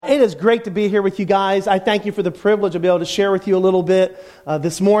It is great to be here with you guys. I thank you for the privilege of being able to share with you a little bit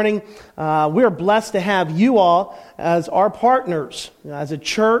this morning. We're blessed to have you all as our partners. As a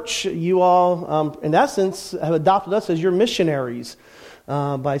church, you all, in essence, have adopted us as your missionaries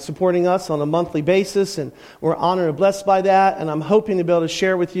by supporting us on a monthly basis, and we're honored and blessed by that. And I'm hoping to be able to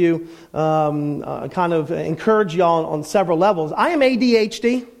share with you, kind of encourage y'all on several levels. I am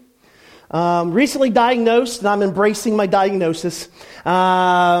ADHD. Recently diagnosed, and I'm embracing my diagnosis.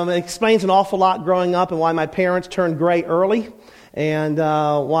 It explains an awful lot growing up and why my parents turned gray early and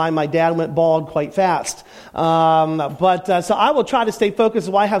why my dad went bald quite fast. So I will try to stay focused.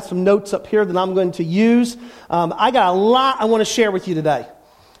 So I have some notes up here that I'm going to use. I got a lot I want to share with you today,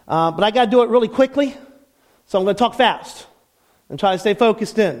 but I got to do it really quickly, so I'm going to talk fast and try to stay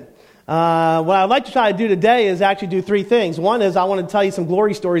focused in. What I'd like to try to do today is actually do three things. One is I want to tell you some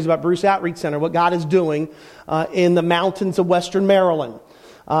glory stories about Bruce Outreach Center, what God is doing in the mountains of Western Maryland.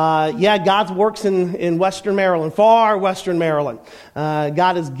 God's works in Western Maryland, far Western Maryland.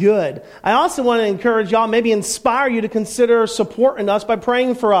 God is good. I also want to encourage y'all, maybe inspire you to consider supporting us by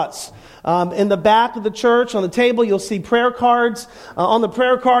praying for us. In the back of the church, on the table, you'll see prayer cards. On the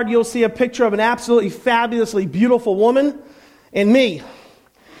prayer card, you'll see a picture of an absolutely fabulously beautiful woman and me.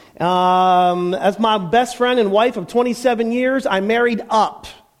 As my best friend and wife of 27 years, I married up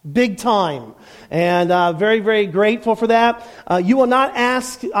big time, and very, very grateful for that. You will not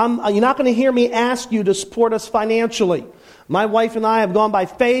ask. You're not going to hear me ask you to support us financially. My wife and I have gone by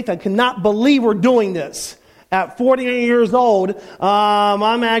faith. I cannot believe we're doing this at 48 years old.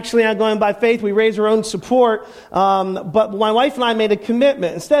 I'm going by faith. We raise our own support. But my wife and I made a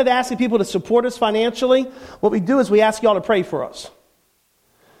commitment. Instead of asking people to support us financially, what we do is we ask y'all to pray for us.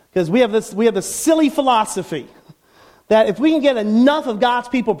 Because we have this silly philosophy that if we can get enough of God's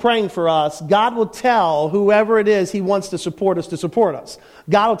people praying for us, God will tell whoever it is He wants to support us.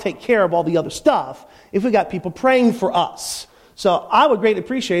 God will take care of all the other stuff if we got people praying for us. So I would greatly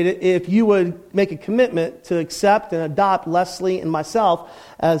appreciate it if you would make a commitment to accept and adopt Leslie and myself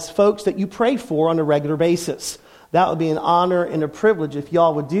as folks that you pray for on a regular basis. That would be an honor and a privilege if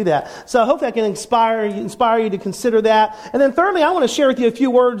y'all would do that. So I hope that can inspire you to consider that. And then thirdly, I want to share with you a few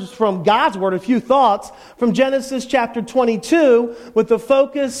words from God's Word, a few thoughts from Genesis chapter 22 with the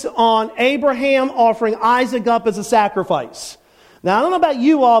focus on Abraham offering Isaac up as a sacrifice. Now, I don't know about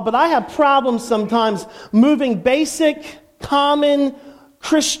you all, but I have problems sometimes moving basic, common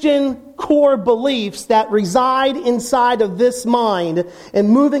Christian core beliefs that reside inside of this mind and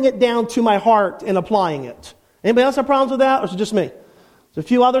moving it down to my heart and applying it. Anybody else have problems with that, or is it just me? There's a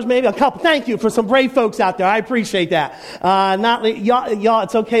few others, maybe a couple. Thank you for some brave folks out there. I appreciate that. Y'all,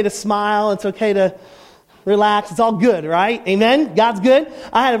 it's okay to smile. It's okay to relax. It's all good, right? Amen? God's good.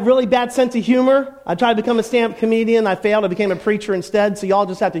 I had a really bad sense of humor. I tried to become a stand-up comedian. I failed. I became a preacher instead, so y'all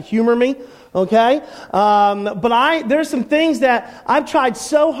just have to humor me, okay? There's some things that I've tried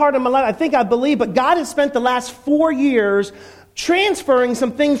so hard in my life. I think I believe, but God has spent the last 4 years transferring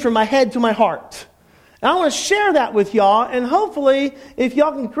some things from my head to my heart. And I want to share that with y'all, and hopefully, if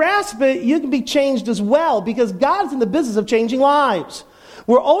y'all can grasp it, you can be changed as well, because God's in the business of changing lives.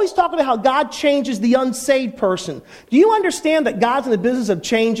 We're always talking about how God changes the unsaved person. Do you understand that God's in the business of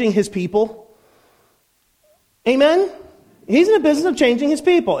changing His people? Amen? He's in the business of changing His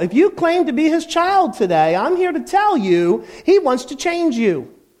people. If you claim to be His child today, I'm here to tell you, He wants to change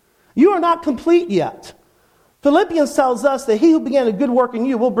you. You are not complete yet. Philippians tells us that He who began a good work in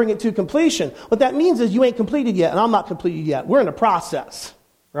you will bring it to completion. What that means is you ain't completed yet, and I'm not completed yet. We're in a process,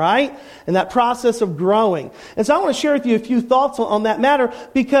 right? And that process of growing. And so I want to share with you a few thoughts on that matter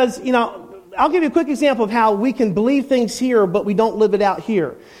because, I'll give you a quick example of how we can believe things here, but we don't live it out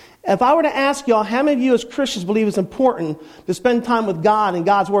here. If I were to ask y'all, how many of you as Christians believe it's important to spend time with God and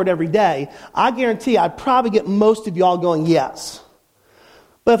God's Word every day, I guarantee I'd probably get most of y'all going yes.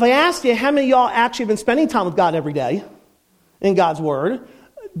 But if I asked you how many of y'all actually have been spending time with God every day in God's Word,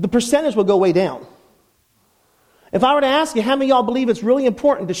 the percentage will go way down. If I were to ask you how many of y'all believe it's really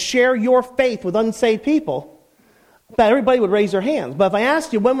important to share your faith with unsaved people, I bet everybody would raise their hands. But if I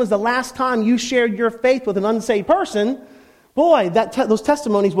asked you when was the last time you shared your faith with an unsaved person, boy, those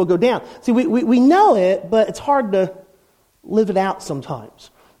testimonies will go down. See, we know it, but it's hard to live it out sometimes.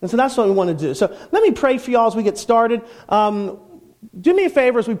 And so that's what we want to do. So let me pray for y'all as we get started. Do me a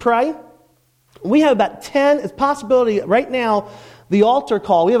favor as we pray. We have about 10, it's a possibility right now, the altar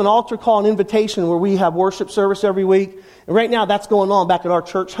call. We have an altar call and invitation where we have worship service every week. And right now that's going on back at our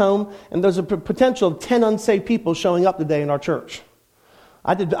church home. And there's a potential of 10 unsaved people showing up today in our church.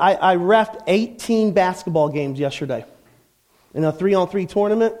 I reffed 18 basketball games yesterday in a 3-on-3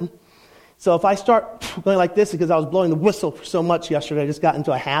 tournament. So if I start going like this, because I was blowing the whistle for so much yesterday, I just got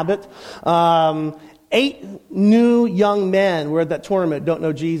into a habit. 8 new young men were at that tournament, don't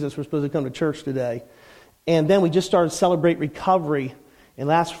know Jesus, were supposed to come to church today. And then we just started to celebrate recovery. And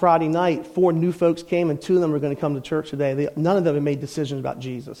last Friday night, 4 new folks came, and 2 of them are going to come to church today. None of them have made decisions about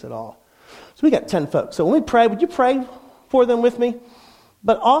Jesus at all. So we got 10 folks. So when we pray, would you pray for them with me?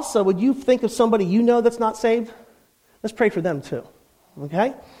 But also, would you think of somebody you know that's not saved? Let's pray for them too.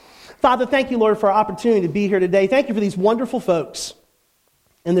 Okay? Father, thank you, Lord, for our opportunity to be here today. Thank you for these wonderful folks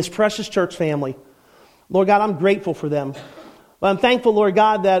in this precious church family. Lord God, I'm grateful for them. But I'm thankful, Lord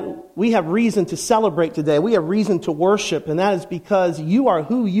God, that we have reason to celebrate today. We have reason to worship, and that is because you are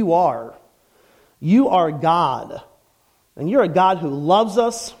who you are. You are God. And you're a God who loves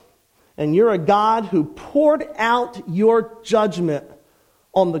us, and you're a God who poured out your judgment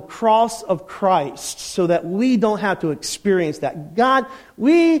on the cross of Christ so that we don't have to experience that. God,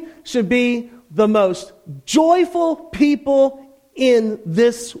 we should be the most joyful people in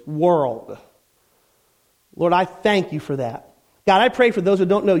this world. Lord, I thank you for that. God, I pray for those who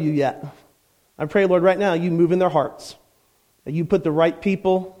don't know you yet. I pray, Lord, right now you move in their hearts, that you put the right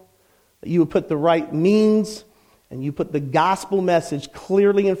people, that you would put the right means, and you put the gospel message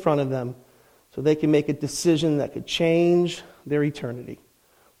clearly in front of them so they can make a decision that could change their eternity.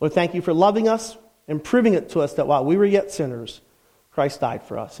 Lord, thank you for loving us and proving it to us that while we were yet sinners, Christ died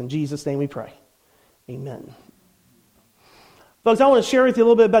for us. In Jesus' name we pray. Amen. Folks, I want to share with you a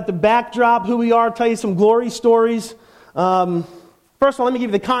little bit about the backdrop, who we are, tell you some glory stories. First of all, let me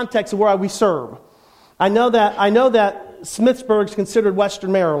give you the context of where we serve. I know that Smithsburg is considered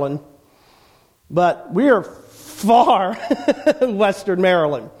Western Maryland, but we are far Western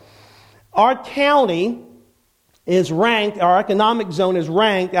Maryland. Our county is ranked, our economic zone is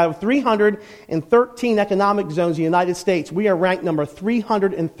ranked out of 313 economic zones in the United States. We are ranked number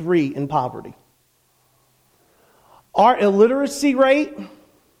 303 in poverty. Our illiteracy rate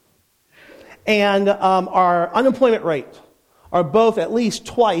and our unemployment rate are both at least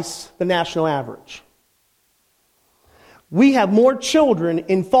twice the national average. We have more children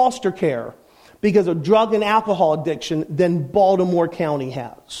in foster care because of drug and alcohol addiction than Baltimore County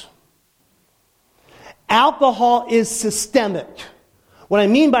has. Alcohol is systemic. What I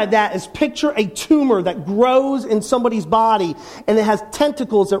mean by that is picture a tumor that grows in somebody's body and it has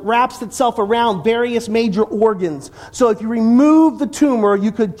tentacles that wraps itself around various major organs. So if you remove the tumor,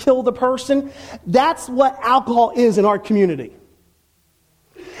 you could kill the person. That's what alcohol is in our community.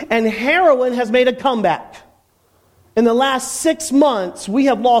 And heroin has made a comeback. In the last 6 months, we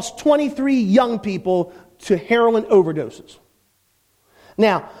have lost 23 young people to heroin overdoses.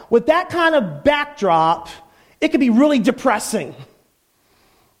 Now, with that kind of backdrop, it can be really depressing.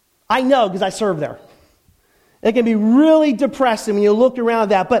 I know because I serve there. It can be really depressing when you look around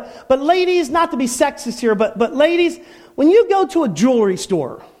that. But ladies, not to be sexist here, but ladies, when you go to a jewelry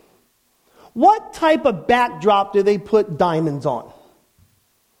store, what type of backdrop do they put diamonds on?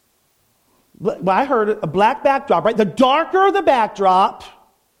 Well, I heard a black backdrop, right? The darker the backdrop,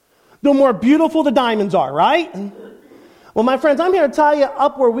 the more beautiful the diamonds are, right? Well, my friends, I'm here to tell you,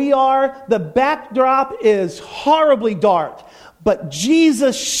 up where we are, the backdrop is horribly dark, but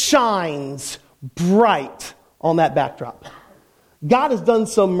Jesus shines bright on that backdrop. God has done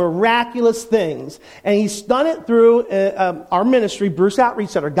some miraculous things, and He's done it through our ministry, Bruce Outreach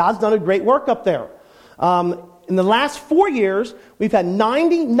Center. God's done a great work up there. In the last 4 years, we've had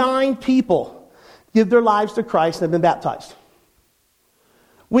 99 people give their lives to Christ and have been baptized.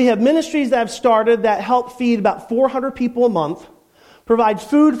 We have ministries that have started that help feed about 400 people a month, provide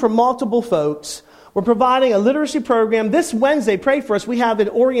food for multiple folks. We're providing a literacy program. This Wednesday, pray for us, we have an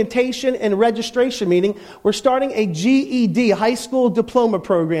orientation and registration meeting. We're starting a GED, high school diploma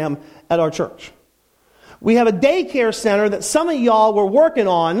program at our church. We have a daycare center that some of y'all were working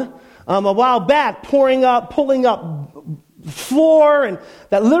on a while back, pulling up floor, and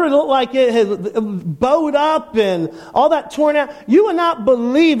that literally looked like it had bowed up and all that torn out. You would not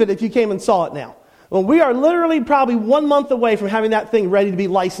believe it if you came and saw it now. Well, we are literally probably 1 month away from having that thing ready to be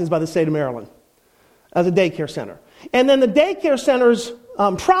licensed by the state of Maryland as a daycare center. And then the daycare center's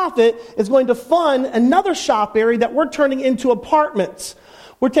profit is going to fund another shop area that we're turning into apartments.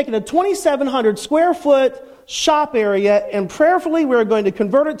 We're taking a 2,700 square foot shop area, and prayerfully we're going to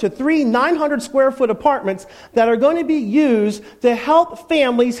convert it to 3 900 square foot apartments that are going to be used to help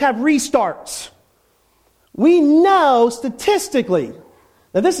families have restarts. We know statistically,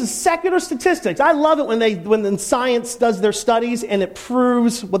 now this is secular statistics. I love it when science does their studies and it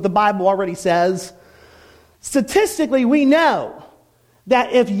proves what the Bible already says. Statistically, we know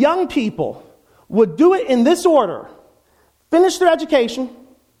that if young people would do it in this order, finish their education,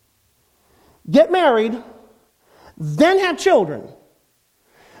 get married, then have children,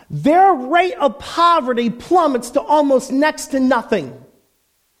 their rate of poverty plummets to almost next to nothing.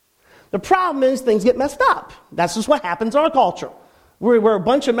 The problem is things get messed up. That's just what happens in our culture. We're a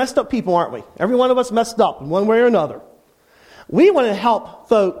bunch of messed up people, aren't we? Every one of us messed up in one way or another. We want to help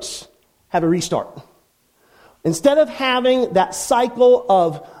folks have a restart. Instead of having that cycle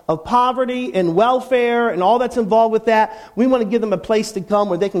of poverty and welfare and all that's involved with that, we want to give them a place to come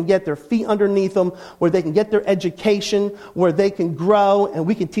where they can get their feet underneath them, where they can get their education, where they can grow, and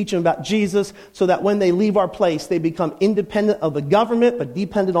we can teach them about Jesus so that when they leave our place, they become independent of the government but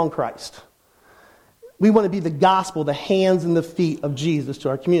dependent on Christ. We want to be the gospel, the hands and the feet of Jesus to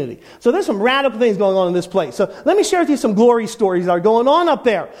our community. So there's some radical things going on in this place. So let me share with you some glory stories that are going on up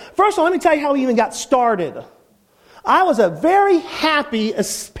there. First of all, let me tell you how we even got started. I was a very happy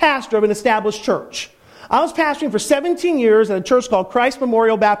pastor of an established church. I was pastoring for 17 years at a church called Christ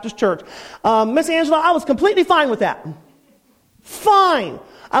Memorial Baptist Church. Miss Angela, I was completely fine with that. Fine.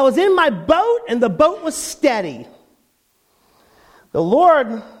 I was in my boat, and the boat was steady. The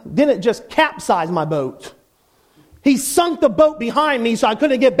Lord didn't just capsize my boat. He sunk the boat behind me so I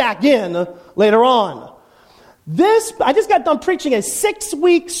couldn't get back in later on. I just got done preaching a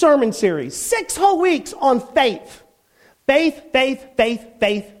 6-week sermon series, 6 whole weeks on faith. Faith, faith, faith,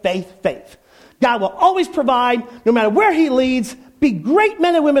 faith, faith, faith. God will always provide, no matter where he leads. Be great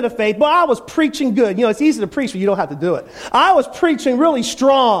men and women of faith. But I was preaching good. You know, it's easy to preach, but you don't have to do it. I was preaching really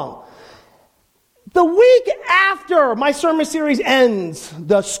strong. The week after my sermon series ends,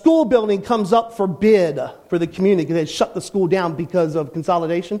 the school building comes up for bid for the community because they had shut the school down because of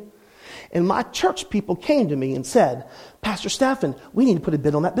consolidation. And my church people came to me and said, Pastor Stephan, we need to put a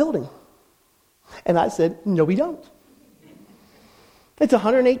bid on that building. And I said, no, we don't. It's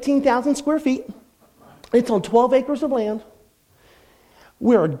 118,000 square feet. It's on 12 acres of land.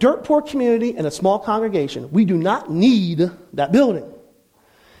 We're a dirt poor community and a small congregation. We do not need that building.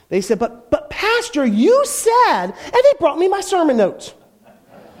 They said, but Pastor, you said, and they brought me my sermon notes.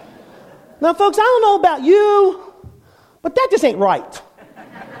 Now, folks, I don't know about you, but that just ain't right.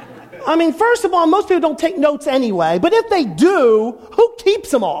 I mean, first of all, most people don't take notes anyway, but if they do, who keeps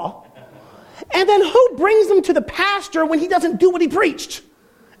them all? And then who brings them to the pastor when he doesn't do what he preached?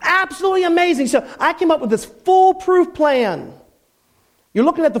 Absolutely amazing. So I came up with this foolproof plan. You're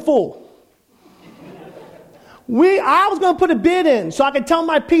looking at the fool. I was going to put a bid in so I could tell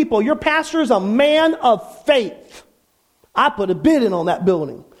my people, your pastor is a man of faith. I put a bid in on that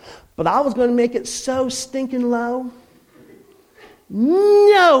building. But I was going to make it so stinking low,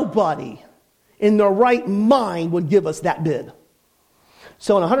 nobody in their right mind would give us that bid.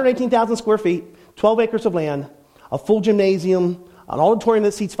 So in 118,000 square feet, 12 acres of land, a full gymnasium, an auditorium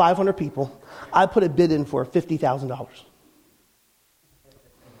that seats 500 people, I put a bid in for $50,000.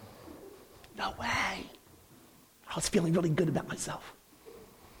 No way. I was feeling really good about myself.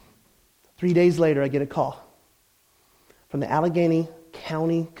 3 days later, I get a call from the Allegheny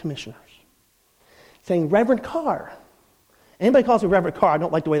County Commissioners saying, Reverend Carr. Anybody calls me Reverend Carr, I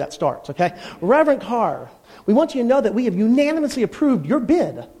don't like the way that starts, okay? Reverend Carr, we want you to know that we have unanimously approved your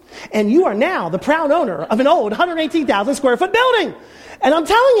bid, and you are now the proud owner of an old 118,000 square foot building. And I'm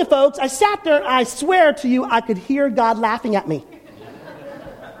telling you, folks, I sat there and I swear to you, I could hear God laughing at me.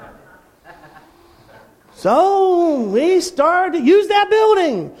 So we started to use that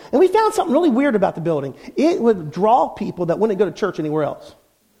building, and we found something really weird about the building. It would draw people that wouldn't go to church anywhere else.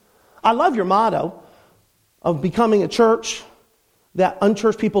 I love your motto of becoming a church that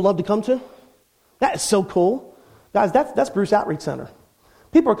unchurched people love to come to. That is so cool. Guys, that's Bruce Outreach Center.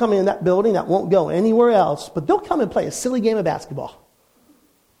 People are coming in that building that won't go anywhere else, but they'll come and play a silly game of basketball.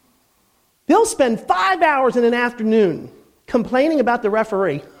 They'll spend 5 hours in an afternoon complaining about the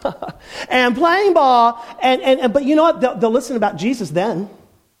referee and playing ball, but you know what? They'll listen about Jesus then.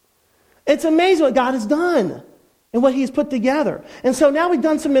 It's amazing what God has done and what he's put together. And so now we've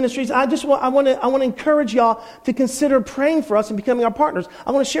done some ministries. I want to encourage y'all to consider praying for us and becoming our partners.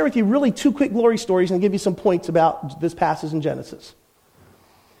 I want to share with you really 2 quick glory stories and give you some points about this passage in Genesis.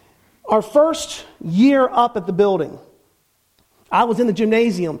 Our first year up at the building, I was in the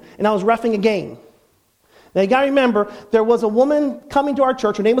gymnasium and I was reffing a game. Now you got to remember, there was a woman coming to our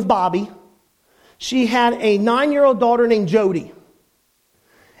church. Her name was Bobby. She had a 9-year-old daughter named Jody.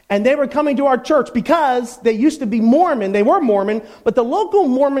 And they were coming to our church because they used to be Mormon. They were Mormon, but the local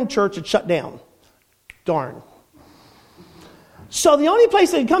Mormon church had shut down. Darn. So the only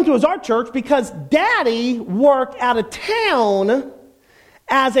place they could come to was our church because Daddy worked out of town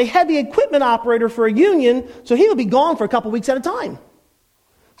as a heavy equipment operator for a union, so he would be gone for a couple weeks at a time.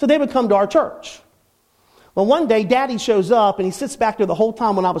 So they would come to our church. Well, one day, Daddy shows up, and he sits back there the whole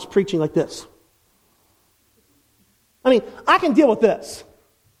time when I was preaching like this. I mean, I can deal with this.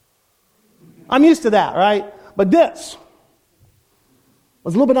 I'm used to that, right? But this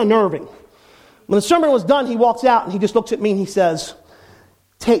was a little bit unnerving. When the sermon was done, he walks out and he just looks at me and he says,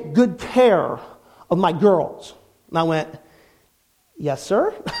 "Take good care of my girls." And I went, "Yes,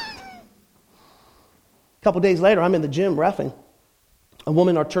 sir." A couple days later, I'm in the gym reffing. A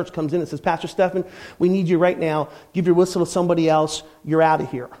woman in our church comes in and says, "Pastor Stephan, we need you right now. Give your whistle to somebody else. You're out of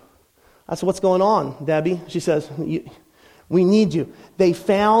here." I said, "What's going on, Debbie?" She says, "We need you. They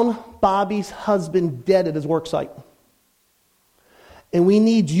found Bobby's husband dead at his work site. And we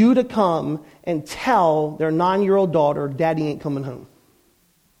need you to come and tell their 9-year-old daughter, Daddy ain't coming home."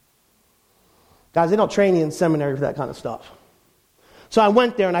 Guys, they don't train you in seminary for that kind of stuff. So I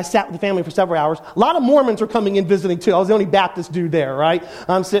went there and I sat with the family for several hours. A lot of Mormons were coming in visiting too. I was the only Baptist dude there, right?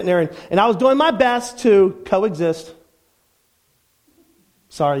 I'm sitting there and I was doing my best to coexist.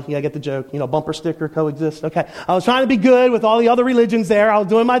 Sorry, you gotta get the joke. Bumper sticker, coexist. Okay. I was trying to be good with all the other religions there. I was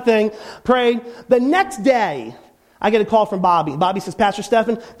doing my thing, prayed. The next day, I get a call from Bobby. Bobby says, "Pastor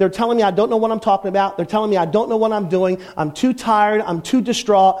Stephan, they're telling me I don't know what I'm talking about. They're telling me I don't know what I'm doing. I'm too tired. I'm too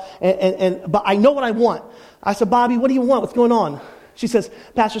distraught. But I know what I want." I said, "Bobby, what do you want? What's going on?" She says,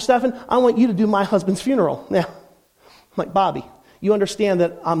 "Pastor Stephan, I want you to do my husband's funeral." Now, I'm like, "Bobby, you understand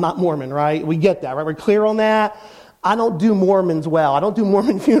that I'm not Mormon, right? We get that, right? We're clear on that. I don't do Mormons well. I don't do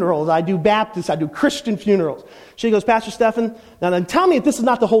Mormon funerals. I do Baptist. I do Christian funerals." She goes, "Pastor Stephan, now tell me if this is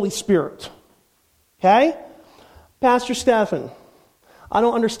not the Holy Spirit." Okay? "Pastor Stephan, I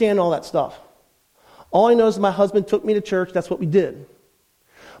don't understand all that stuff. All I know is my husband took me to church. That's what we did.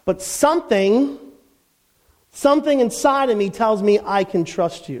 But something inside of me tells me I can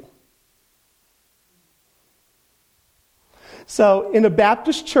trust you." So in a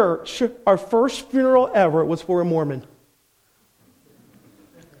Baptist church, our first funeral ever was for a Mormon.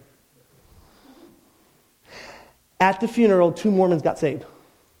 At the funeral, 2 Mormons got saved.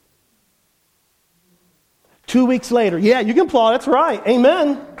 2 weeks later, yeah, you can applaud, that's right,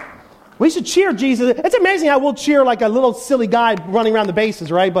 amen. We should cheer Jesus. It's amazing how we'll cheer like a little silly guy running around the bases,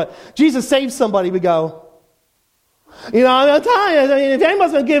 right? But Jesus saves somebody, we go, I'm telling you, if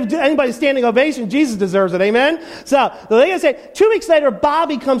anybody's going to give anybody a standing ovation, Jesus deserves it, amen? So, they're going to say, 2 weeks later,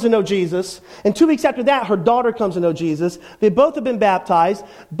 Bobby comes to know Jesus, and 2 weeks after that, her daughter comes to know Jesus. They both have been baptized.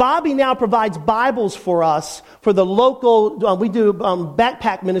 Bobby now provides Bibles for us, for the local, we do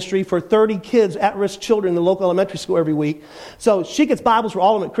backpack ministry for 30 kids, at-risk children in the local elementary school every week. So, she gets Bibles for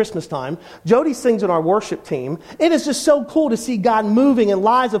all of them at Christmas time. Jody sings on our worship team. It is just so cool to see God moving in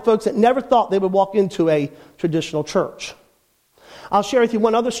lives of folks that never thought they would walk into a traditional church. I'll share with you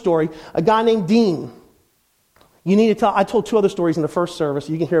one other story. A guy named Dean. I told 2 other stories in the first service.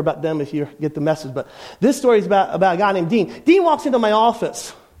 You can hear about them if you get the message. But this story is about a guy named Dean. Dean walks into my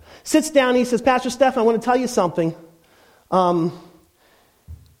office, sits down, and he says, "Pastor Stephan, I want to tell you something. I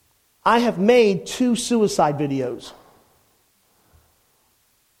have made 2 suicide videos.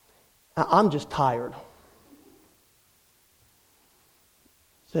 I'm just tired."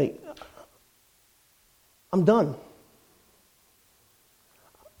 Say, "I'm done.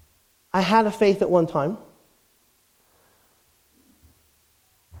 I had a faith at one time,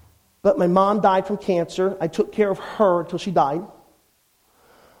 but my mom died from cancer. I took care of her until she died.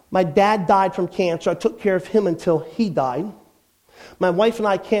 My dad died from cancer. I took care of him until he died. My wife and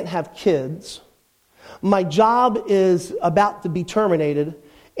I can't have kids. My job is about to be terminated,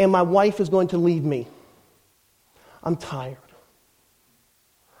 and my wife is going to leave me. I'm tired.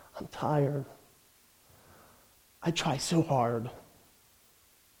 I'm tired. I try so hard."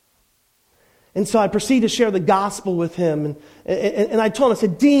 And so I proceeded to share the gospel with him. And I told him, I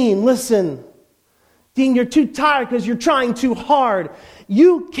said, "Dean, listen. Dean, you're too tired because you're trying too hard.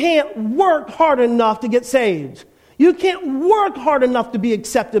 You can't work hard enough to get saved. You can't work hard enough to be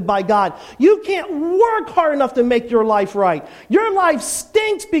accepted by God. You can't work hard enough to make your life right. Your life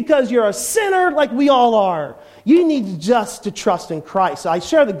stinks because you're a sinner like we all are. You need just to trust in Christ." So I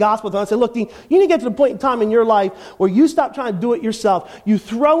share the gospel with him. I said, "Look, Dean, you need to get to the point in time in your life where you stop trying to do it yourself. You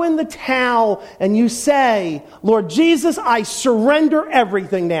throw in the towel and you say, 'Lord Jesus, I surrender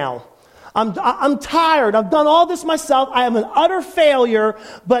everything now. I'm tired. I've done all this myself. I am an utter failure.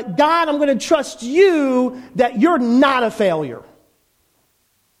 But God, I'm going to trust you that you're not a failure.'"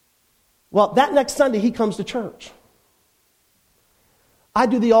 Well, that next Sunday, he comes to church. I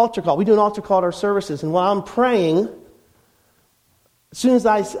do the altar call. We do an altar call at our services. And while I'm praying, as soon as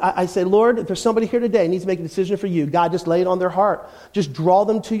I say, "Lord, if there's somebody here today who needs to make a decision for you, God, just lay it on their heart. Just draw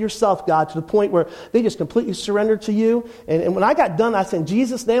them to yourself, God, to the point where they just completely surrender to you." And when I got done, I said, "In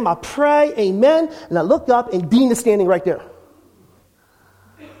Jesus' name, I pray, amen." And I look up, and Dean is standing right there.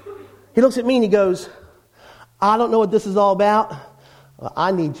 He looks at me, and he goes, I don't know what this is all about.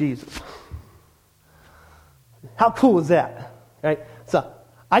 I need Jesus. How cool is that? Right? So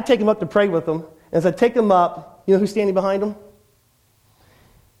I take him up to pray with him. And as I take him up, you know who's standing behind him?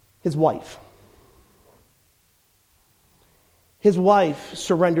 His wife. His wife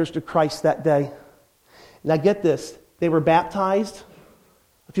surrenders to Christ that day. Now get this. They were baptized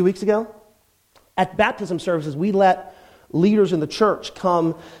a few weeks ago. At baptism services, we let leaders in the church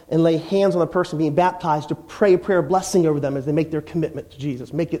come and lay hands on the person being baptized to pray a prayer of blessing over them as they make their commitment to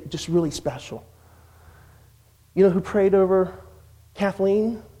Jesus. Make it just really special. You know who prayed over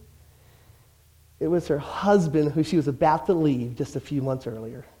Kathleen? It was her husband who she was about to leave just a few months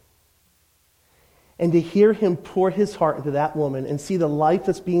earlier. And to hear him pour his heart into that woman and see the life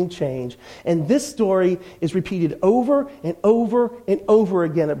that's being changed. And this story is repeated over and over and over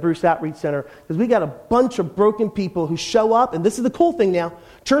again at Bruce Outreach Center, because we got a bunch of broken people who show up, and this is the cool thing now.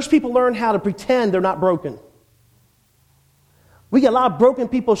 Church people learn how to pretend they're not broken. We get a lot of broken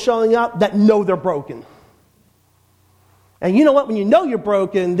people showing up that know they're broken. And you know what? When you know you're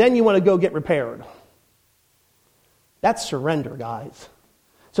broken, then you want to go get repaired. That's surrender, guys.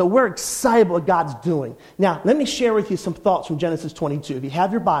 So we're excited about what God's doing. Now, let me share with you some thoughts from Genesis 22. If you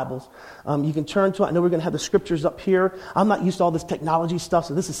have your Bibles, you can turn to it. I know we're going to have the scriptures up here. I'm not used to all this technology stuff,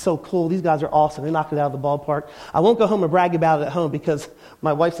 so this is so cool. These guys are awesome. They knocked it out of the ballpark. I won't go home and brag about it at home because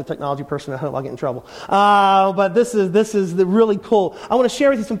my wife's a technology person at home. I'll get in trouble. But this is really cool. I want to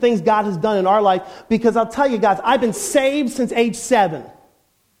share with you some things God has done in our life, because I'll tell you guys, I've been saved since age 7.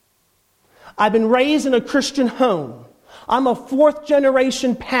 I've been raised in a Christian home. I'm a 4th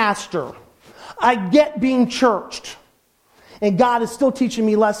generation pastor. I get being churched. And God is still teaching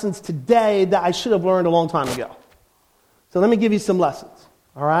me lessons today that I should have learned a long time ago. So let me give you some lessons.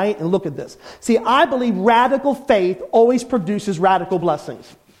 All right? And look at this. See, I believe radical faith always produces radical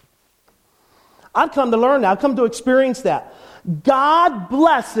blessings. I've come to learn that. I've come to experience that. God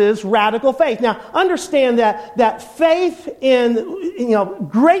blesses radical faith. Now, understand that faith in,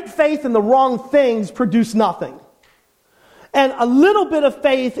 great faith in the wrong things produce nothing. And a little bit of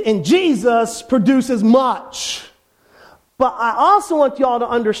faith in Jesus produces much. But I also want y'all to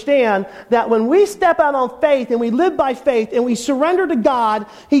understand that when we step out on faith and we live by faith and we surrender to God,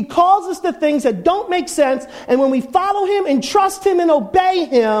 He calls us to things that don't make sense. And when we follow Him and trust Him and obey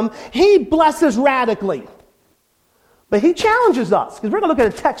Him, He blesses radically. But He challenges us, because we're going to look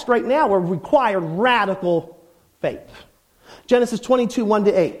at a text right now where we require radical faith. Genesis 22,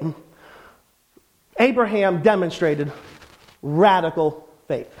 1-8. Abraham demonstrated radical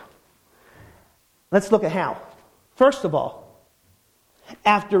faith. Let's look at how. First of all,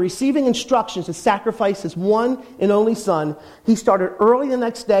 after receiving instructions to sacrifice his one and only son, he started early the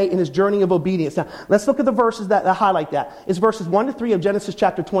next day in his journey of obedience. Now, let's look at the verses that highlight that. It's verses 1-3 of Genesis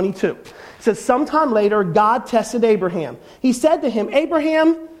chapter 22. It says, sometime later, God tested Abraham. He said to him,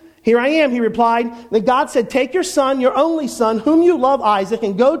 Abraham, here I am, he replied. Then God said, take your son, your only son, whom you love, Isaac,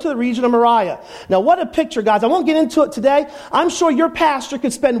 and go to the region of Moriah. Now, what a picture, guys. I won't get into it today. I'm sure your pastor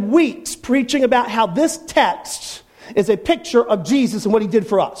could spend weeks preaching about how this text is a picture of Jesus and what He did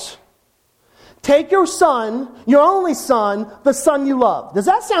for us. Take your son, your only son, the son you love. Does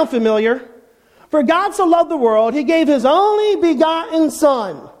that sound familiar? For God so loved the world, He gave His only begotten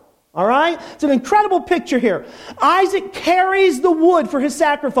Son. All right? It's an incredible picture here. Isaac carries the wood for his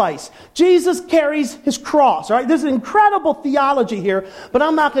sacrifice. Jesus carries his cross. All right? There's an incredible theology here, but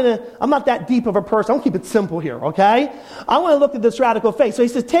I'm not that deep of a person. I'm going to keep it simple here, okay? I want to look at this radical faith. So he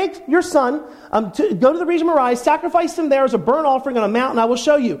says, take your son, go to the region of Moriah, sacrifice him there as a burnt offering on a mountain. I will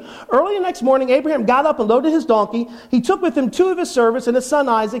show you. Early the next morning, Abraham got up and loaded his donkey. He took with him 2 of his servants and his son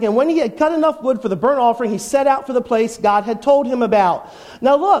Isaac, and when he had cut enough wood for the burnt offering, he set out for the place God had told him about.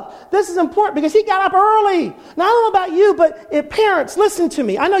 Now look, this is important because he got up early. Now, I don't know about you, but if parents, listen to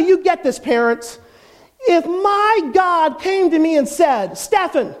me. I know you get this, parents. If my God came to me and said,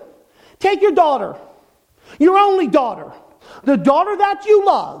 Stephen, take your daughter, your only daughter, the daughter that you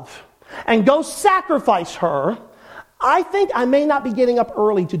love, and go sacrifice her, I think I may not be getting up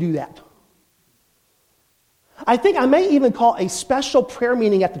early to do that. I think I may even call a special prayer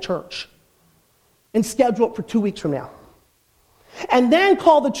meeting at the church and schedule it for 2 weeks from now. And then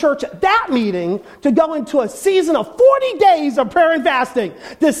call the church at that meeting to go into a season of 40 days of prayer and fasting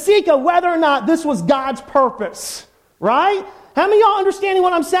to seek out whether or not this was God's purpose. Right? How many of y'all understanding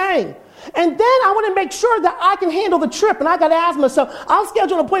what I'm saying? And then I want to make sure that I can handle the trip, and I got asthma, so I'll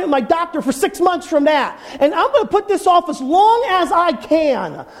schedule an appointment with my doctor for 6 months from that. And I'm going to put this off as long as I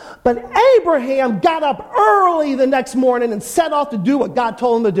can. But Abraham got up early the next morning and set off to do what God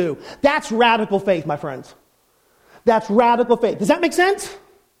told him to do. That's radical faith, my friends. That's radical faith. Does that make sense?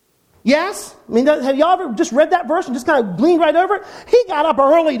 Yes? I mean, have y'all ever just read that verse and just kind of gleaned right over it? He got up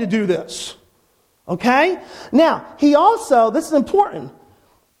early to do this. Okay? Now, he also, this is important,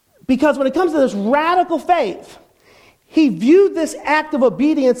 because when it comes to this radical faith, he viewed this act of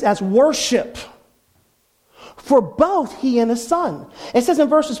obedience as worship for both he and his son. It says in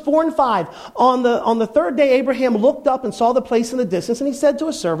verses 4 and 5, on the third day, Abraham looked up and saw the place in the distance, and he said to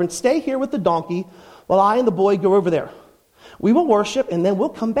his servant, "Stay here with the donkey while I and the boy go over there. We will worship, and then we'll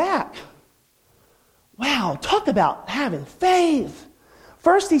come back." Wow, talk about having faith.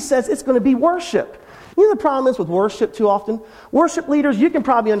 First, he says it's going to be worship. You know the problem is with worship too often? Worship leaders, you can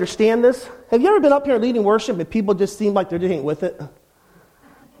probably understand this. Have you ever been up here leading worship and people just seem like they're just ain't with it?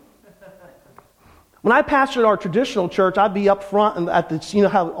 When I pastored our traditional church, I'd be up front, and you know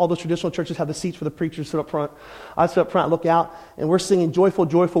how all those traditional churches have the seats for the preachers to sit up front. I sit up front, I look out, and we're singing "Joyful,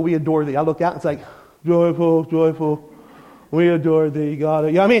 Joyful, We Adore Thee." I look out, and it's like, "Joyful, joyful, we adore Thee, God."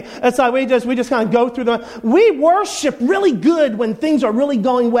 You know what I mean? It's like we just kind of go through we worship really good when things are really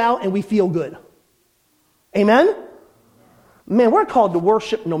going well and we feel good. Amen? Man, we're called to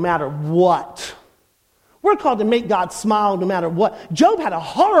worship no matter what. We're called to make God smile no matter what. Job had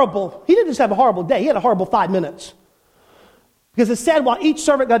he didn't just have a horrible day, he had a horrible 5 minutes. Because it said while each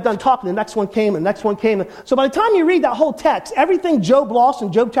servant got done talking, the next one came, and the next one came. So by the time you read that whole text, everything Job lost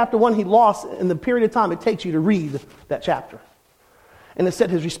in Job chapter 1, he lost in the period of time it takes you to read that chapter. And it said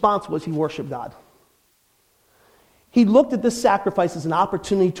his response was he worshiped God. He looked at this sacrifice as an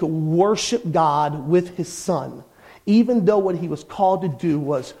opportunity to worship God with his son, even though what he was called to do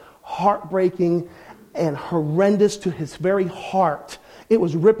was heartbreaking and horrendous to his very heart. It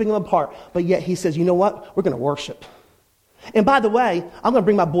was ripping him apart. But yet he says, you know what? We're going to worship. And by the way, I'm going to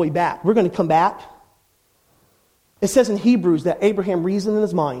bring my boy back. We're going to come back. It says in Hebrews that Abraham reasoned in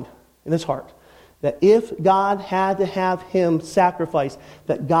his mind, in his heart, that if God had to have him sacrifice,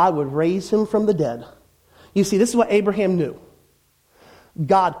 that God would raise him from the dead. You see, this is what Abraham knew.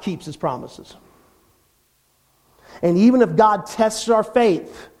 God keeps his promises. And even if God tests our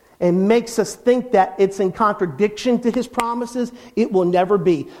faith and makes us think that it's in contradiction to his promises, it will never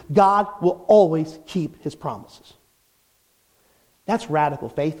be. God will always keep his promises. That's radical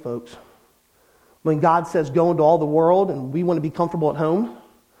faith, folks. When God says go into all the world and we want to be comfortable at home.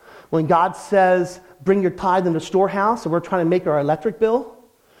 When God says bring your tithe in the storehouse and we're trying to make our electric bill.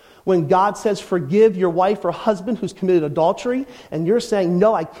 When God says forgive your wife or husband who's committed adultery and you're saying,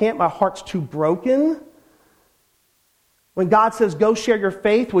 no, I can't, my heart's too broken. When God says go share your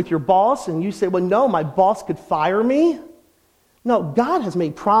faith with your boss and you say, well, no, my boss could fire me. No, God has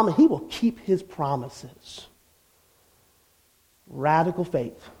made promise. He will keep his promises. Radical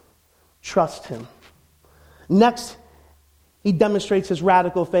faith. Trust him. Next, he demonstrates his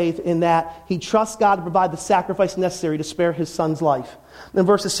radical faith in that he trusts God to provide the sacrifice necessary to spare his son's life. In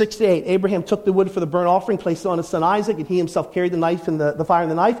verses 6 to 8, Abraham took the wood for the burnt offering, placed it on his son Isaac, and he himself carried the knife and the fire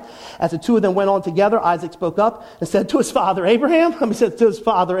and the knife. As the two of them went on together, Isaac spoke up and said to his father Abraham,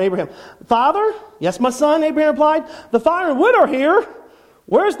 Father? Yes, my son, Abraham replied. The fire and wood are here.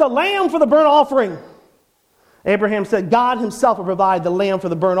 Where's the lamb for the burnt offering? Abraham said, God himself will provide the lamb for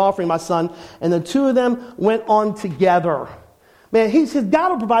the burnt offering, my son. And the two of them went on together. Man, he says God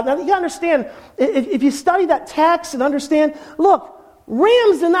will provide. Now, you got to understand, if you study that text and understand, look,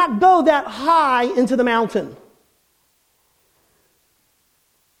 rams did not go that high into the mountain.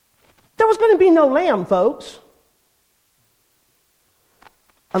 There was going to be no lamb, folks.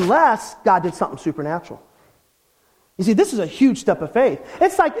 Unless God did something supernatural. You see, this is a huge step of faith.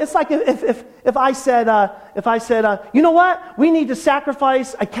 It's like if I said, you know what? We need to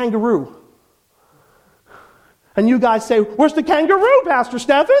sacrifice a kangaroo. And you guys say, where's the kangaroo, Pastor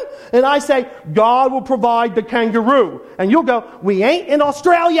Stephen? And I say, God will provide the kangaroo. And you'll go, we ain't in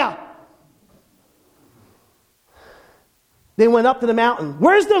Australia. They went up to the mountain.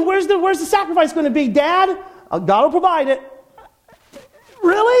 Where's the sacrifice going to be, Dad? God will provide it.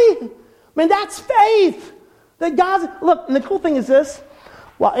 Really? Man, that's faith. That look, and the cool thing is this.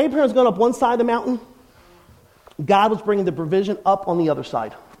 While Abraham was going up one side of the mountain, God was bringing the provision up on the other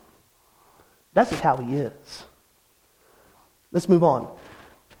side. That's just how he is. Let's move on.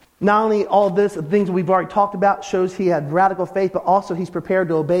 Not only all of this, the things we've already talked about, shows he had radical faith, but also he's prepared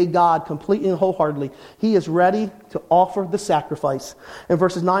to obey God completely and wholeheartedly. He is ready to offer the sacrifice. In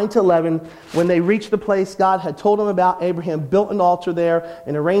verses 9 to 11, when they reached the place God had told him about, Abraham built an altar there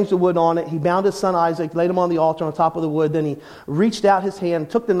and arranged the wood on it. He bound his son Isaac, laid him on the altar on top of the wood. Then he reached out his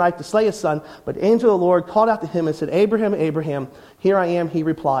hand, took the knife to slay his son. But the angel of the Lord called out to him and said, Abraham, Abraham, here I am, he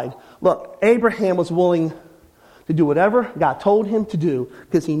replied. Look, Abraham was willing to do whatever God told him to do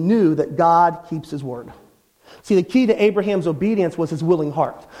because he knew that God keeps his word. See, the key to Abraham's obedience was his willing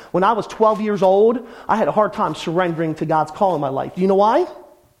heart. When I was 12 years old, I had a hard time surrendering to God's call in my life. Do you know why?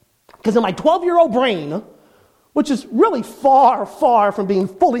 Because in my 12-year-old brain, which is really far, far from being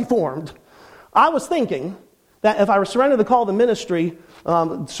fully formed, I was thinking that if I were surrendered to the call of the ministry,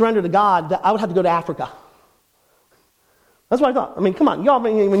 surrender to God, that I would have to go to Africa. That's what I thought. I mean, come on, y'all,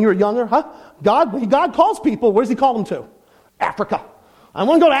 when you were younger, huh? When God calls people, where does he call them to? Africa. I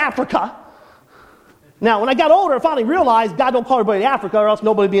want to go to Africa. Now, when I got older, I finally realized God don't call everybody to Africa, or else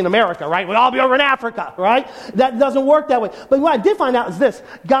nobody would be in America, right? We'd all be over in Africa, right? That doesn't work that way. But what I did find out is this.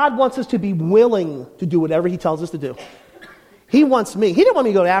 God wants us to be willing to do whatever he tells us to do. He wants me. He didn't want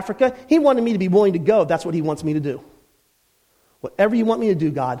me to go to Africa. He wanted me to be willing to go. That's what he wants me to do. Whatever you want me to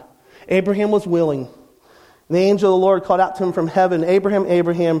do, God. Abraham was willing. And the angel of the Lord called out to him from heaven, Abraham,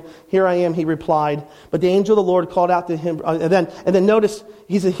 Abraham, here I am, he replied. But the angel of the Lord called out to him, and then notice,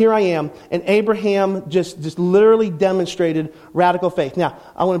 he said, here I am. And Abraham just literally demonstrated radical faith. Now,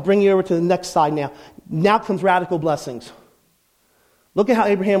 I want to bring you over to the next slide now. Now comes radical blessings. Look at how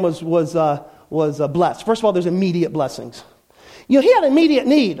Abraham was blessed. First of all, there's immediate blessings. You know, he had immediate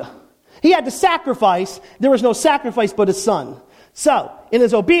need. He had to sacrifice. There was no sacrifice but his son. So, in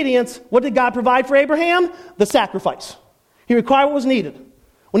his obedience, what did God provide for Abraham? The sacrifice. He required what was needed.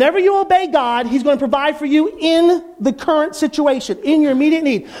 Whenever you obey God, he's going to provide for you in the current situation, in your immediate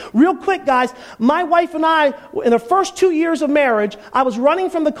need. Real quick, guys, my wife and I, in the first 2 years of marriage, I was running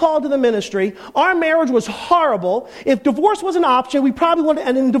from the call to the ministry. Our marriage was horrible. If divorce was an option, we probably wanted to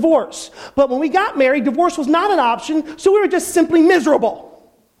end in divorce. But when we got married, divorce was not an option, so we were just simply miserable.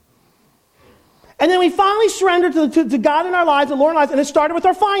 And then we finally surrendered to God in our lives, the Lord in our lives, and it started with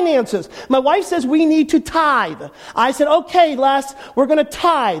our finances. My wife says we need to tithe. I said, okay, Les, we're going to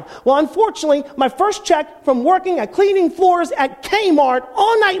tithe. Well, unfortunately, my first check from working at cleaning floors at Kmart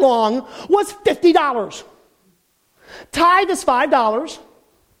all night long was $50. Tithe is $5.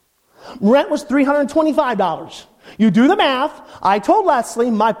 Rent was $325. You do the math. I told Leslie,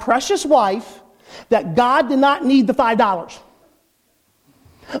 my precious wife, that God did not need the $5.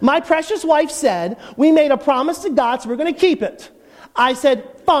 My precious wife said, we made a promise to God, so we're going to keep it. I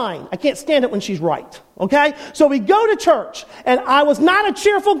said, fine. I can't stand it when she's right. Okay? So we go to church, and I was not a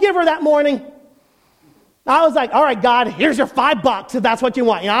cheerful giver that morning. I was like, all right, God, here's your $5 if that's what you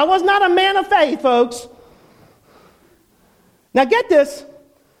want. You know, I was not a man of faith, folks. Now get this.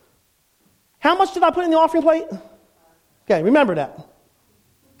 How much did I put in the offering plate? Okay, remember that.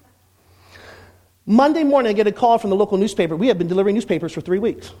 Monday morning, I get a call from the local newspaper. We have been delivering newspapers for 3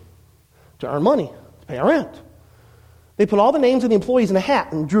 weeks to earn money, to pay our rent. They put all the names of the employees in a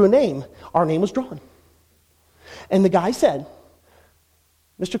hat and drew a name. Our name was drawn. And the guy said,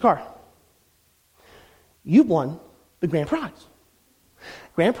 Mr. Carr, you've won the grand prize.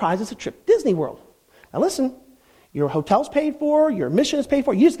 Grand prize is a trip to Disney World. Now listen, your hotel's paid for, your mission is paid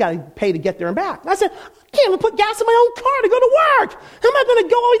for, you just got to pay to get there and back. And I said, I can't even put gas in my own car to go to work. How am I going to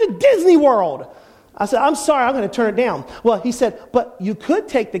go all the way to Disney World? I said, I'm sorry, I'm going to turn it down. Well, he said, but you could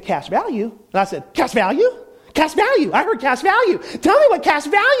take the cash value. And I said, cash value? Cash value. I heard cash value. Tell me what cash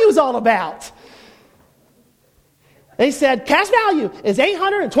value is all about. They said, cash value is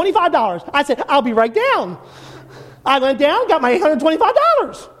 $825. I said, I'll be right down. I went down, got my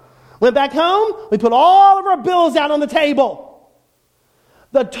 $825. Went back home, we put all of our bills out on the table.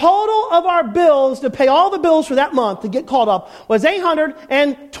 The total of our bills to pay all the bills for that month to get caught up was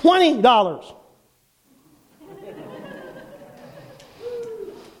 $820.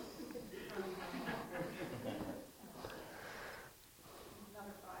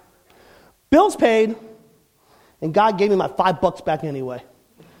 Bills paid, and God gave me my $5 back anyway.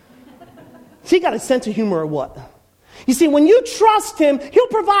 See, he got a sense of humor or what? You see, when you trust him, he'll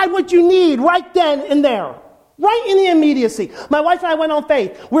provide what you need right then and there. Right in the immediacy. My wife and I went on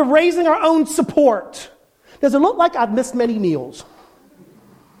faith. We're raising our own support. Does it look like I've missed many meals?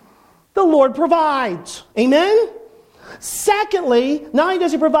 The Lord provides. Amen? Secondly, not only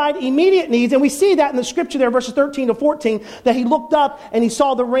does he provide immediate needs, and we see that in the scripture there, verses 13 to 14, that he looked up and he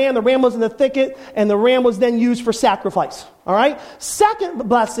saw the ram. The ram was in the thicket, and the ram was then used for sacrifice. All right? Second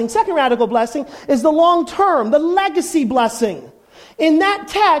blessing, second radical blessing, is the long term, the legacy blessing. In that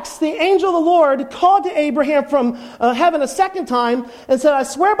text, the angel of the Lord called to Abraham from heaven a second time and said, I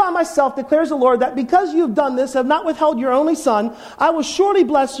swear by myself, declares the Lord, that because you've done this, have not withheld your only son, I will surely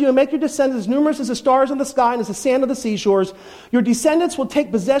bless you and make your descendants as numerous as the stars in the sky and as the sand of the seashores. Your descendants will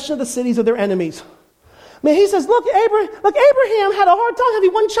take possession of the cities of their enemies. I mean, he says, look, Abraham had a hard time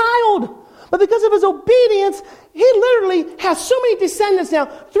having one child. But because of his obedience, he literally has so many descendants now.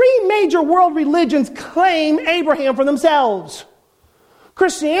 3 major world religions claim Abraham for themselves.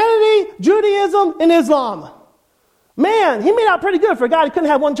 Christianity, Judaism, and Islam. Man, he made out pretty good for a guy who couldn't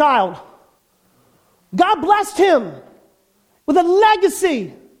have one child. God blessed him with a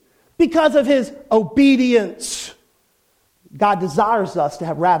legacy because of his obedience. God desires us to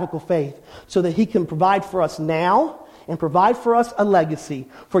have radical faith so that he can provide for us now and provide for us a legacy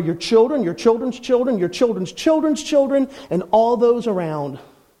for your children, your children's children, your children's children's children, and all those around.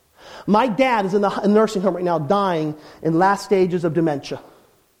 My dad is in the nursing home right now dying in last stages of dementia.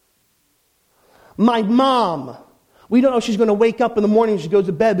 My mom, we don't know if she's going to wake up in the morning when she goes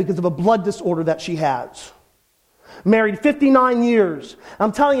to bed because of a blood disorder that she has. Married 59 years.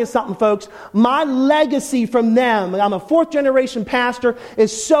 I'm telling you something, folks. My legacy from them, I'm a fourth generation pastor,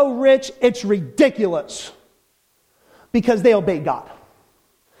 is so rich, it's ridiculous. Because they obeyed God.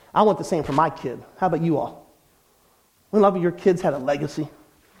 I want the same for my kid. How about you all? I love your kids had a legacy.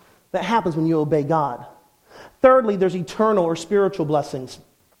 That happens when you obey God. Thirdly, there's eternal or spiritual blessings.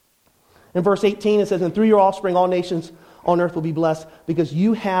 In verse 18, it says, and through your offspring, all nations on earth will be blessed because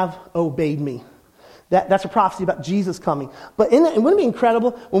you have obeyed me. That's a prophecy about Jesus coming. But wouldn't it be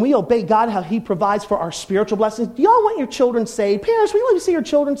incredible when we obey God, how he provides for our spiritual blessings? Do y'all want your children saved? Parents, would you like to see your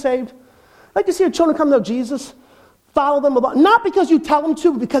children saved? Like to see your children come to know Jesus? Follow them, not because you tell them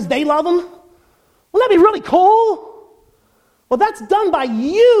to, but because they love them? Wouldn't that be really cool? Well, that's done by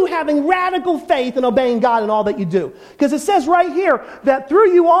you having radical faith and obeying God in all that you do. Because it says right here that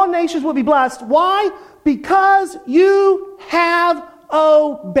through you all nations will be blessed. Why? Because you have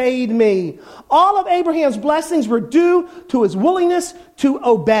obeyed me. All of Abraham's blessings were due to his willingness to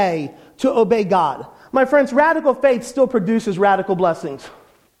obey God. My friends, radical faith still produces radical blessings.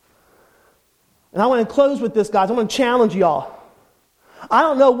 And I want to close with this, guys. I want to challenge y'all. I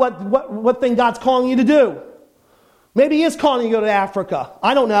don't know what thing God's calling you to do. Maybe he is calling you to go to Africa.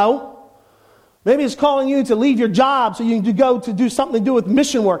 I don't know. Maybe he's calling you to leave your job so you can go to do something to do with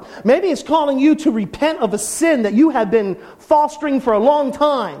mission work. Maybe he's calling you to repent of a sin that you have been fostering for a long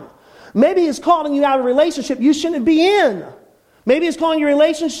time. Maybe he's calling you out of a relationship you shouldn't be in. Maybe he's calling you a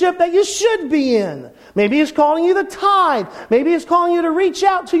relationship that you should be in. Maybe he's calling you to tithe. Maybe he's calling you to reach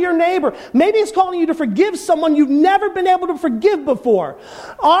out to your neighbor. Maybe he's calling you to forgive someone you've never been able to forgive before.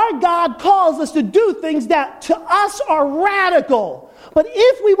 Our God calls us to do things that to us are radical. But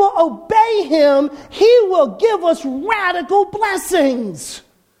if we will obey him, he will give us radical blessings.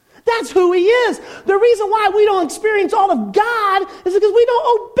 That's who he is. The reason why we don't experience all of God is because we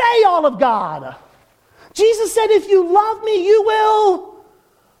don't obey all of God. Jesus said, if you love me, you will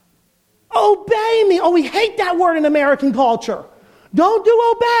obey me. Oh, we hate that word in American culture. Don't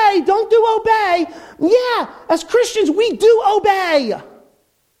do obey. Don't do obey. Yeah, as Christians, we do obey.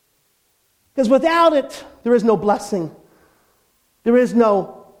 Because without it, there is no blessing. There is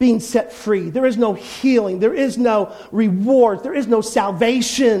no being set free. There is no healing. There is no reward. There is no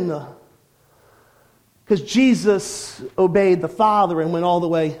salvation. Because Jesus obeyed the Father and went all the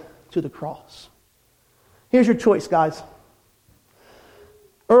way to the cross. Here's your choice, guys.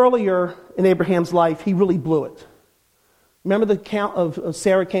 Earlier in Abraham's life, he really blew it. Remember the account of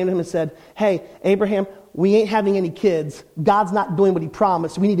Sarah came to him and said, hey, Abraham, we ain't having any kids. God's not doing what he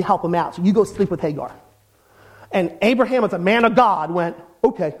promised. We need to help him out. So you go sleep with Hagar. And Abraham, as a man of God, went,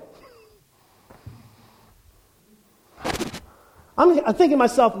 okay. I'm thinking to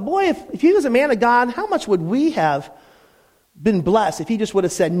myself, boy, if he was a man of God, how much would we have been blessed if he just would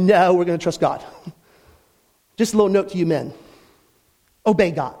have said, no, we're going to trust God. Just a little note to you men.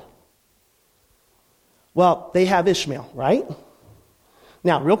 Obey God. Well, they have Ishmael, right?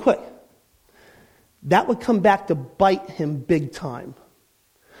 Now, real quick. That would come back to bite him big time.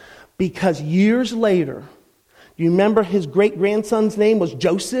 Because years later, you remember his great-grandson's name was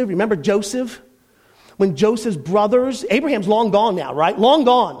Joseph? Remember Joseph? When Joseph's brothers, Abraham's long gone now, right? Long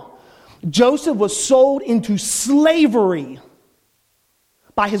gone. Joseph was sold into slavery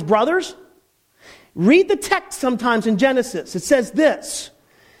by his brothers. Read the text sometimes in Genesis. It says this,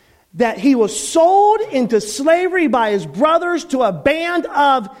 that he was sold into slavery by his brothers to a band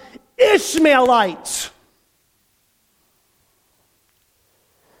of Ishmaelites.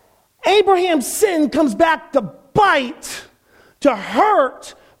 Abraham's sin comes back to bite, to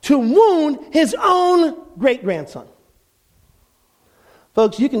hurt, to wound his own great-grandson.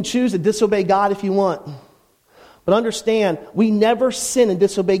 Folks, you can choose to disobey God if you want. But understand, we never sin and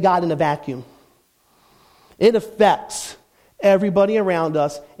disobey God in a vacuum. It affects everybody around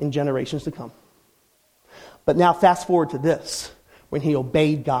us in generations to come. But now fast forward to this, when he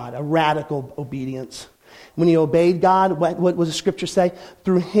obeyed God, a radical obedience. When he obeyed God, what does the scripture say?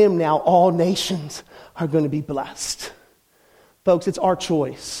 Through him now all nations are going to be blessed. Folks, it's our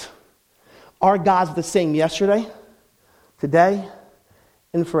choice. Our God's the same yesterday, today,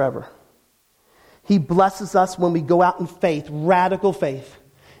 and forever. He blesses us when we go out in faith, radical faith.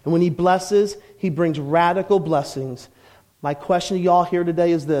 And when he blesses, he brings radical blessings. My question to y'all here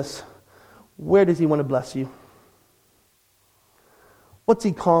today is this. Where does he want to bless you? What's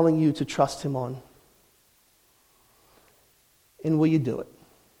he calling you to trust him on? And will you do it?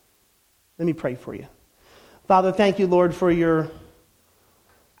 Let me pray for you. Father, thank you, Lord, for your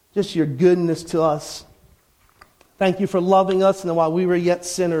goodness to us. Thank you for loving us, and while we were yet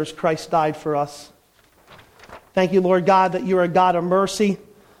sinners, Christ died for us. Thank you, Lord God, that you are a God of mercy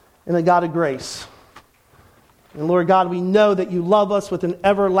and a God of grace. And Lord God, we know that you love us with an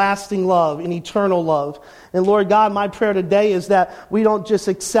everlasting love, an eternal love. And Lord God, my prayer today is that we don't just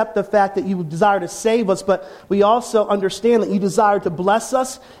accept the fact that you desire to save us, but we also understand that you desire to bless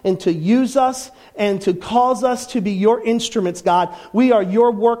us and to use us and to cause us to be your instruments, God. We are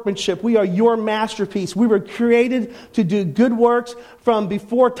your workmanship. We are your masterpiece. We were created to do good works from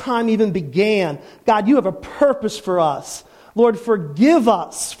before time even began. God, you have a purpose for us. Lord, forgive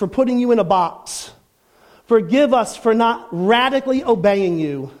us for putting you in a box. Forgive us for not radically obeying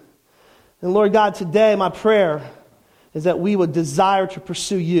you. And Lord God, today my prayer is that we would desire to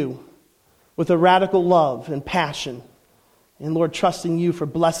pursue you with a radical love and passion. And Lord, trusting you for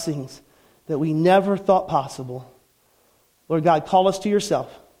blessings that we never thought possible. Lord God, call us to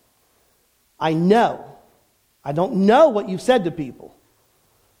yourself. I don't know what you've said to people,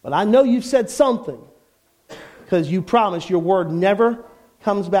 but I know you've said something because you promise your word never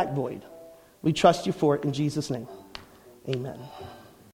comes back void. We trust you for it in Jesus' name. Amen.